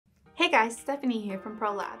guys, Stephanie here from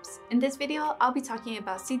ProLabs. In this video, I'll be talking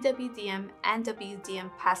about CWDM and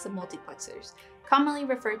DWDM passive multiplexers, commonly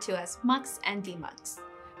referred to as mux and demux.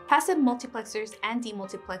 Passive multiplexers and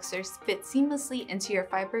demultiplexers fit seamlessly into your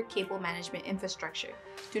fiber cable management infrastructure,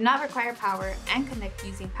 do not require power, and connect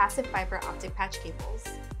using passive fiber optic patch cables.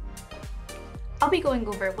 I'll be going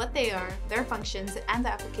over what they are, their functions, and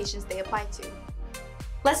the applications they apply to.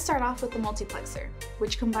 Let's start off with the multiplexer,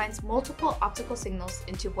 which combines multiple optical signals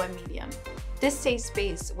into one medium. This saves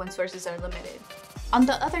space when sources are limited. On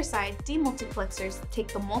the other side, demultiplexers take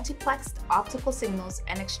the multiplexed optical signals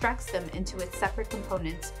and extracts them into its separate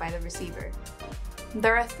components by the receiver.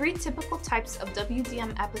 There are three typical types of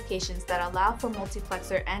WDM applications that allow for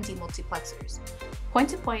multiplexer and demultiplexers: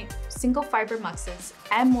 point-to-point, single fiber muxes,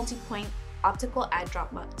 and multipoint optical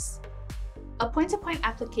add-drop mux. A point-to-point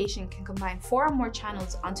application can combine 4 or more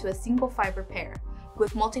channels onto a single fiber pair,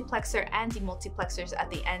 with multiplexer and demultiplexers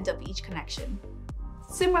at the end of each connection.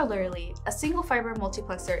 Similarly, a single fiber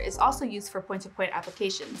multiplexer is also used for point-to-point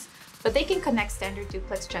applications, but they can connect standard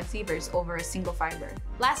duplex transceivers over a single fiber.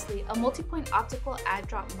 Lastly, a multipoint optical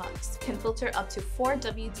add-drop mux can filter up to 4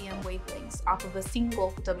 WDM wavelengths off of a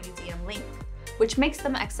single WDM link, which makes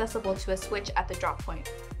them accessible to a switch at the drop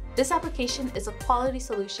point. This application is a quality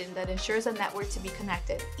solution that ensures a network to be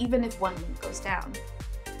connected, even if one link goes down.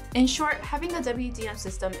 In short, having a WDM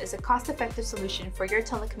system is a cost-effective solution for your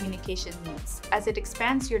telecommunication needs, as it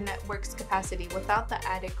expands your network's capacity without the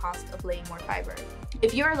added cost of laying more fiber.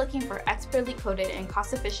 If you are looking for expertly coded and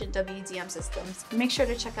cost-efficient WDM systems, make sure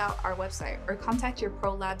to check out our website or contact your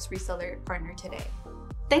ProLabs reseller partner today.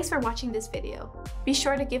 Thanks for watching this video. Be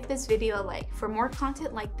sure to give this video a like. For more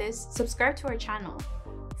content like this, subscribe to our channel.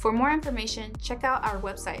 For more information, check out our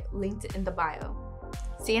website linked in the bio.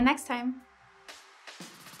 See you next time!